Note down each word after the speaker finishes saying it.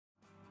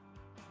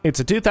It's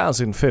a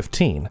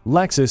 2015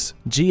 Lexus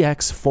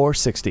GX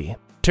 460.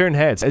 Turn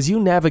heads as you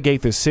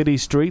navigate the city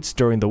streets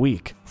during the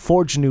week.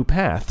 Forge new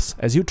paths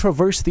as you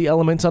traverse the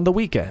elements on the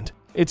weekend.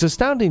 Its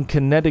astounding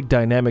kinetic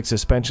dynamic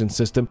suspension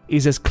system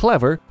is as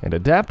clever and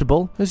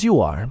adaptable as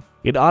you are.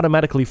 It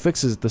automatically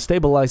fixes the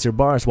stabilizer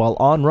bars while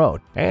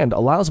on-road and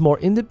allows more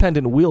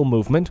independent wheel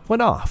movement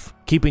when off,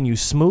 keeping you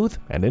smooth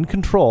and in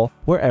control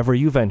wherever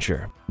you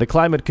venture. The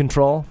climate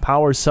control,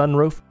 power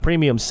sunroof,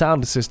 premium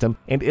sound system,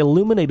 and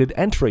illuminated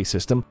entry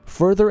system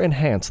further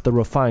enhance the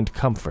refined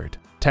comfort.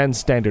 10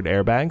 standard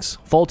airbags,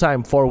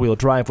 full-time four-wheel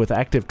drive with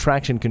active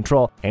traction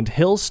control, and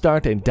hill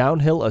start and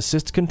downhill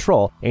assist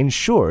control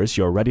ensures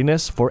your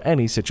readiness for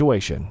any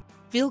situation.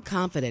 Feel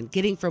confident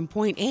getting from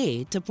point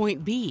A to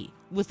point B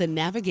with the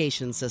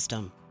navigation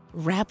system.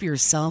 Wrap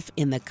yourself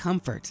in the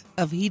comfort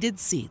of heated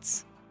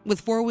seats.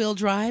 With four-wheel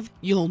drive,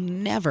 you'll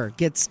never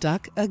get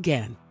stuck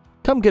again.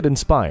 Come get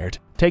inspired.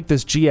 Take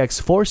this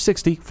GX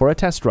 460 for a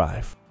test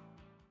drive.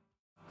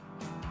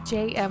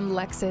 JM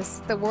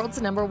Lexus, the world's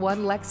 #1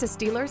 Lexus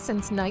dealer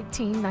since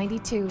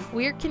 1992.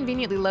 We're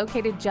conveniently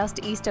located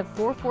just east of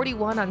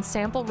 441 on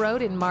Sample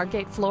Road in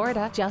Margate,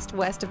 Florida, just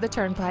west of the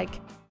Turnpike.